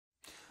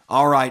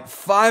All right,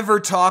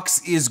 Fiverr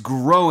Talks is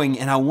growing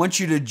and I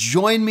want you to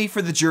join me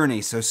for the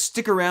journey. So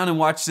stick around and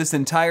watch this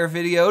entire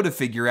video to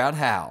figure out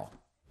how.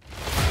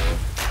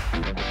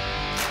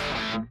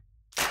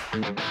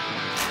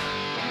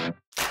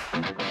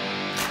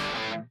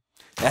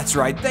 That's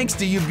right, thanks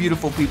to you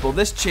beautiful people,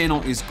 this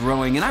channel is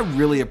growing and I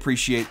really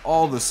appreciate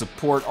all the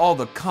support, all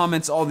the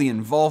comments, all the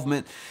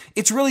involvement.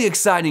 It's really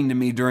exciting to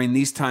me during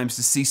these times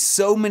to see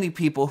so many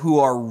people who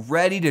are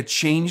ready to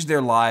change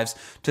their lives,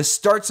 to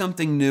start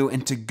something new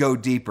and to go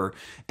deeper.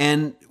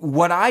 And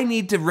what I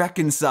need to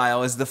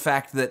reconcile is the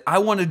fact that I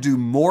want to do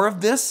more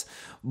of this,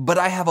 but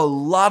I have a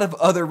lot of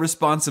other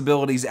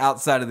responsibilities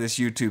outside of this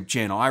YouTube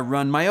channel. I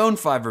run my own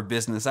Fiverr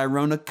business. I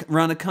run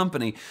a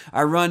company.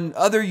 I run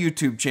other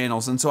YouTube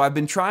channels. And so I've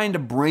been trying to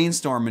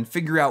brainstorm and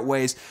figure out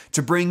ways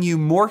to bring you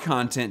more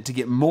content, to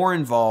get more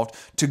involved,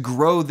 to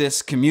grow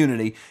this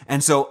community.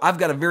 And so I've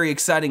got a very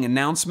exciting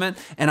announcement,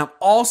 and I'm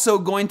also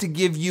going to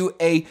give you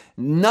a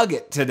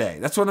nugget today.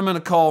 That's what I'm going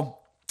to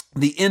call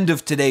the end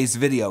of today's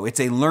video. It's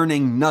a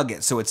learning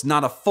nugget. So it's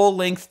not a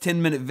full-length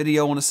 10-minute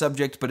video on a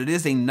subject, but it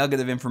is a nugget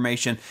of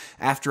information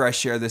after I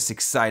share this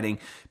exciting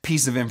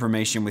piece of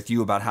information with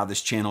you about how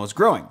this channel is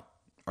growing.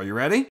 Are you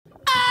ready?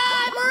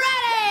 I'm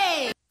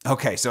ready!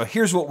 Okay, so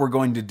here's what we're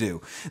going to do.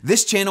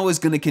 This channel is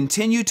going to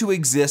continue to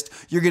exist.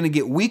 You're going to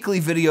get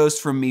weekly videos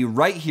from me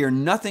right here.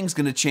 Nothing's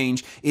going to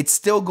change. It's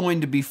still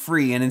going to be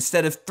free. And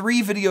instead of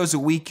 3 videos a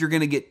week, you're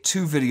going to get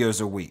 2 videos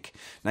a week.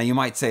 Now you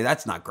might say,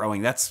 that's not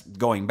growing, that's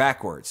going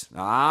backwards.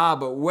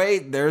 But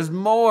wait, there's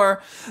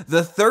more.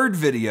 The 3rd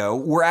video,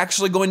 we're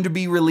actually going to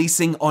be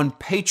releasing on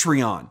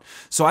Patreon.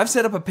 So I've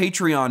set up a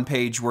Patreon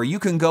page where you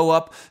can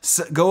go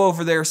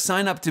over there,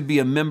 sign up to be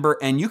a member,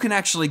 and you can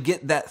actually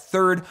get that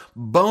 3rd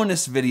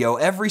bonus video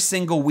every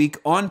single week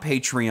on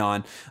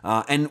Patreon.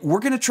 And we're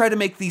gonna try to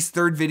make these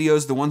 3rd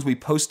videos, the ones we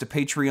post to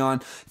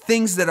Patreon,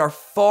 things that are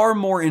far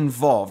more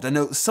involved. I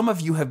know some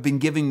of you have been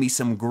giving me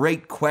some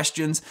great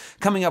questions,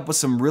 coming up with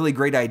some really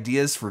great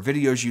ideas for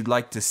videos you'd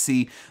like to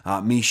see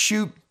me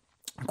shoot,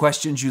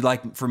 questions you'd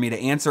like for me to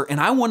answer, and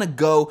I want to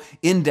go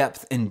in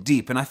depth and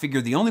deep, and I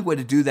figure the only way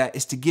to do that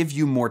is to give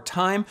you more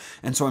time,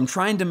 and so I'm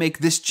trying to make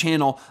this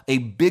channel a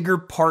bigger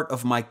part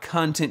of my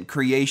content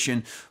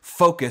creation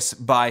focus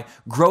by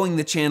growing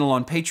the channel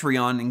on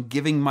Patreon and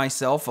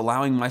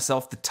allowing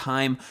myself the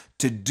time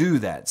to do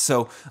that.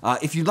 So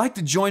if you'd like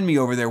to join me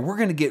over there, we're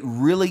going to get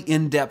really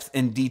in-depth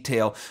and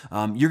detail.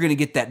 You're going to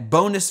get that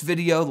bonus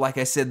video, like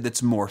I said,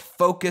 that's more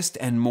focused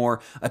and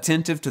more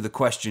attentive to the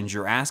questions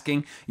you're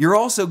asking. You're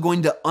also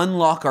going to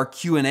unlock our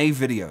Q&A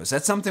videos.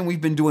 That's something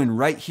we've been doing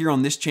right here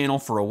on this channel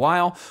for a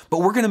while, but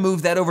we're going to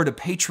move that over to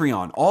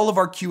Patreon. All of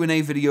our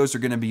Q&A videos are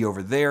going to be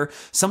over there.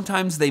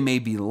 Sometimes they may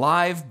be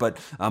live, but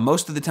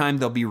most of the time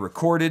they'll be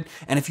recorded.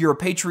 And if you're a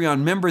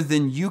Patreon member,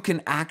 then you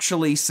can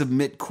actually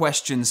submit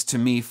questions to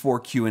me for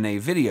Q&A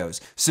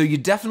videos. So you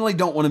definitely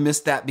don't want to miss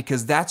that,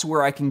 because that's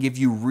where I can give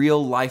you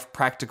real life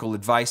practical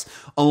advice,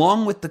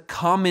 along with the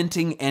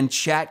commenting and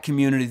chat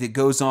community that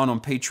goes on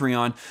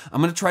Patreon.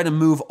 I'm going to try to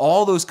move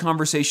all those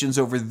conversations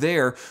over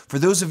there for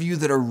those of you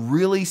that are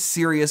really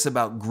serious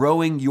about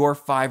growing your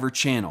Fiverr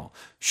channel.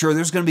 Sure,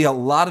 there's going to be a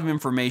lot of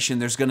information.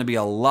 There's going to be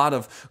a lot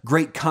of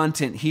great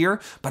content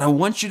here, but I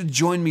want you to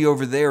join me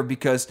over there,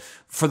 because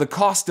for the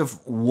cost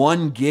of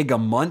 1 gig a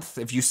month,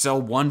 if you sell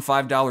one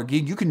 $5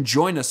 gig, you can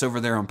join us over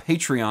there on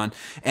Patreon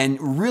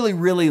and really,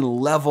 really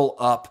level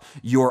up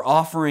your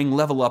offering,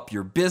 level up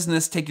your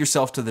business, take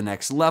yourself to the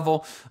next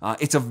level.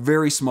 It's a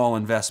very small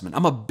investment.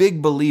 I'm a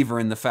big believer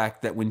in the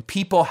fact that when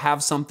people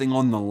have something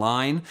on the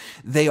line,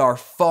 they are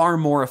far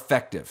more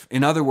effective.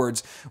 In other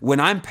words, when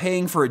I'm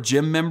paying for a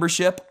gym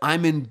membership,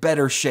 I'm in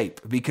better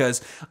shape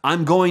because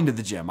I'm going to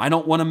the gym. I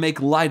don't want to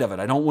make light of it.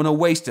 I don't want to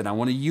waste it. I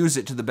want to use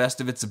it to the best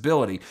of its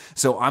ability.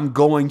 So I'm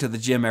going to the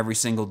gym every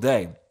single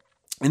day.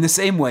 In the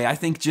same way, I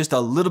think just a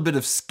little bit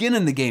of skin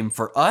in the game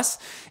for us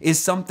is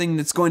something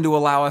that's going to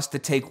allow us to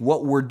take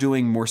what we're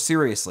doing more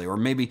seriously, or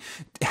maybe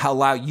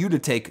allow you to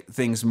take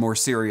things more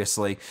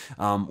seriously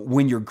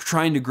when you're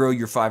trying to grow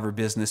your Fiverr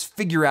business.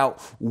 Figure out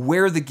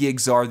where the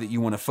gigs are that you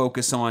want to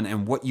focus on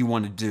and what you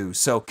want to do.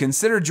 So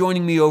consider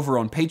joining me over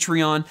on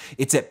Patreon.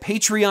 It's at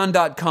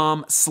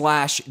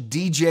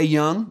patreon.com/DJ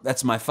Young.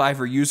 That's my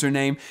Fiverr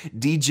username,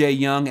 DJ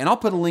Young. And I'll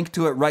put a link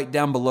to it right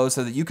down below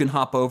so that you can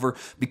hop over,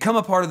 become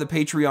a part of the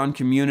Patreon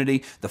community,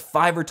 the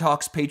Fiverr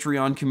Talks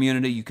Patreon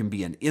community. You can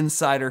be an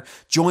insider,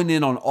 join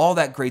in on all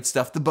that great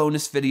stuff, the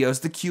bonus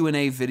videos, the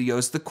Q&A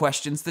videos, the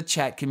questions, the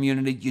chat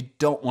community. You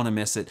don't want to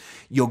miss it.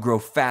 You'll grow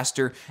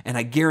faster, and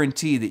I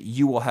guarantee that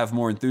you will have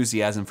more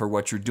enthusiasm for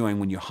what you're doing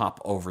when you hop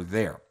over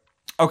there.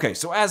 Okay,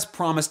 so as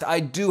promised, I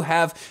do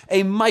have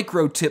a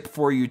micro tip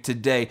for you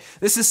today.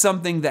 This is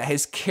something that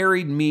has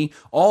carried me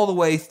all the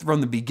way from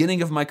the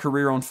beginning of my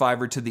career on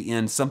Fiverr to the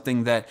end,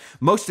 something that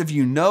most of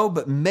you know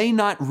but may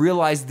not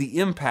realize the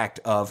impact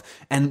of,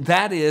 and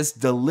that is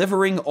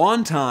delivering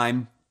on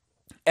time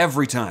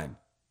every time.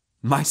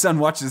 My son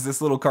watches this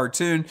little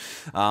cartoon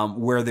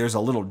where there's a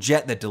little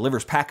jet that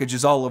delivers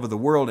packages all over the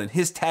world, and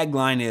his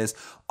tagline is,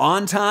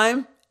 "On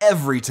time,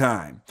 every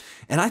time.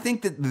 And I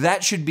think that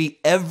that should be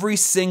every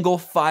single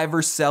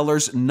Fiverr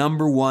seller's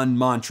 #1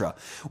 mantra.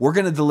 We're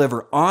going to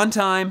deliver on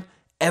time,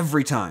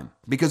 every time.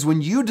 Because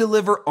when you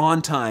deliver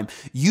on time,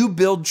 you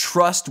build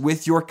trust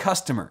with your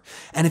customer.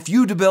 And if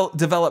you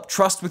develop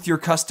trust with your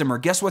customer,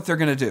 guess what they're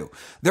going to do?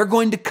 They're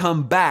going to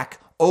come back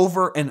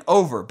over and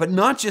over, but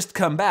not just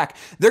come back.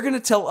 They're going to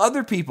tell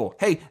other people,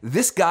 hey,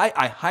 this guy,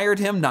 I hired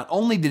him. Not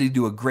only did he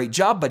do a great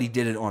job, but he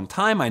did it on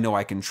time. I know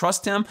I can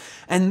trust him.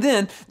 And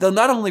then they'll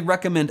not only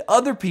recommend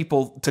other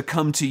people to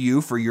come to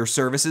you for your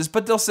services,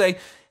 but they'll say,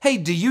 hey,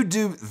 do you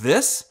do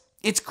this?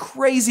 It's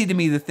crazy to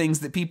me the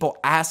things that people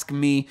ask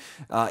me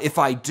if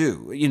I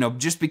do,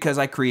 just because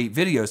I create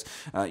videos.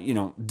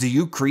 Do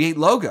you create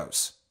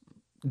logos?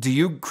 Do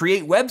you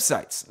create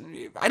websites?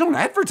 I don't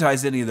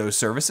advertise any of those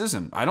services,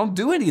 and I don't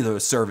do any of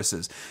those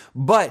services.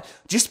 But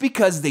just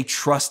because they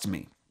trust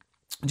me,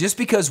 just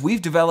because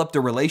we've developed a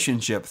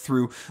relationship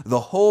through the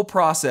whole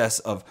process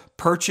of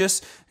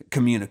purchase,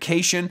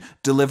 communication,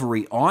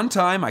 delivery on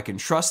time, I can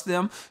trust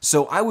them.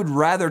 So I would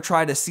rather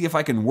try to see if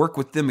I can work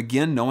with them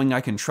again, knowing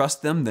I can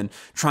trust them, than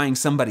trying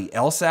somebody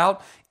else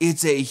out.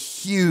 It's a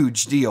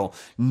huge deal.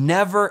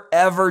 Never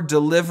ever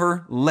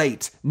deliver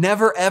late.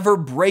 Never ever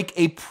break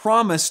a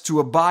promise to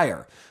a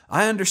buyer.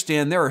 I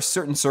understand there are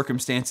certain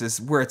circumstances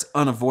where it's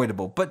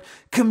unavoidable, but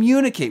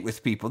communicate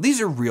with people.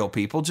 These are real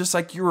people, just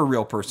like you're a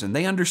real person.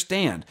 They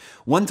understand.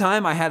 One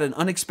time I had an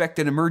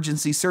unexpected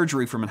emergency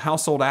surgery from a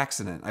household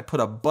accident. I put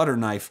a butter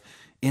knife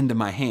into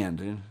my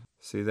hand.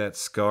 See that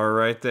scar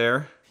right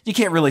there? You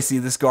can't really see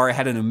the scar. I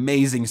had an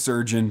amazing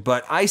surgeon,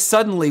 but I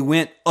suddenly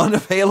went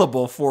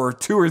unavailable for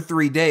 2 or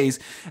 3 days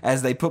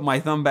as they put my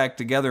thumb back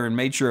together and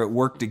made sure it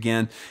worked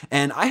again.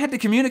 And I had to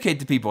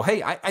communicate to people,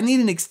 hey, I need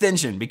an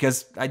extension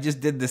because I just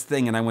did this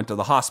thing and I went to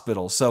the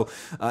hospital. So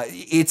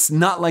it's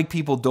not like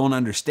people don't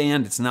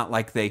understand. It's not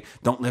like they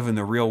don't live in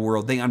the real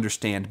world. They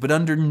understand. But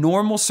under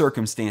normal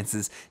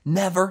circumstances,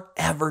 never,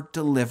 ever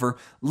deliver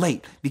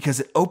late because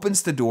it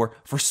opens the door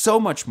for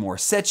so much more,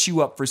 sets you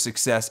up for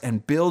success,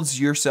 and builds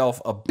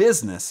yourself a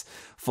business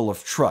full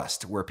of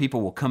trust where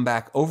people will come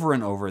back over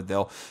and over.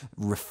 They'll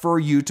refer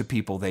you to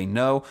people they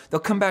know.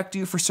 They'll come back to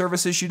you for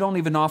services you don't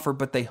even offer,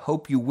 but they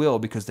hope you will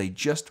because they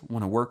just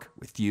want to work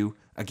with you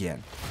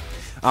again.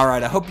 All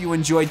right, I hope you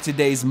enjoyed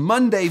today's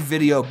Monday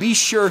video. Be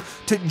sure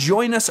to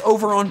join us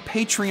over on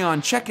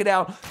Patreon. Check it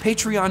out,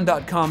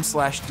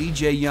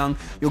 patreon.com/DJYoung.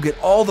 You'll get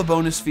all the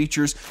bonus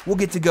features. We'll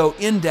get to go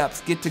in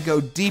depth, get to go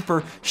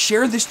deeper.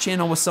 Share this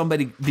channel with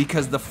somebody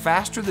because the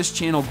faster this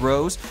channel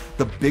grows,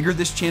 the bigger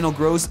this channel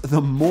grows,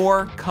 the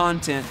more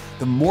content,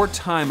 the more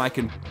time I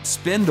can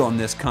spend on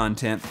this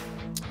content,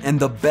 and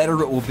the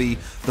better it will be,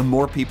 the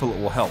more people it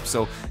will help.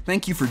 So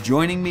thank you for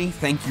joining me.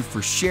 Thank you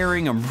for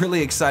sharing. I'm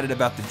really excited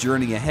about the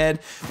journey ahead.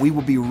 We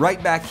will be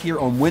right back here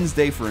on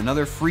Wednesday for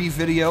another free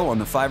video on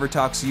the Fiverr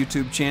Talks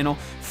YouTube channel.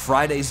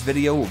 Friday's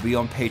video will be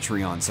on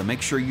Patreon, so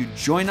make sure you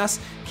join us.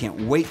 Can't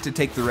wait to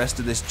take the rest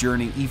of this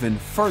journey even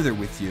further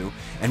with you.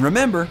 And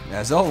remember,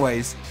 as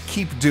always,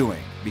 keep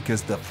doing,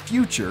 because the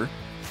future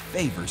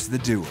favors the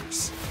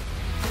doers.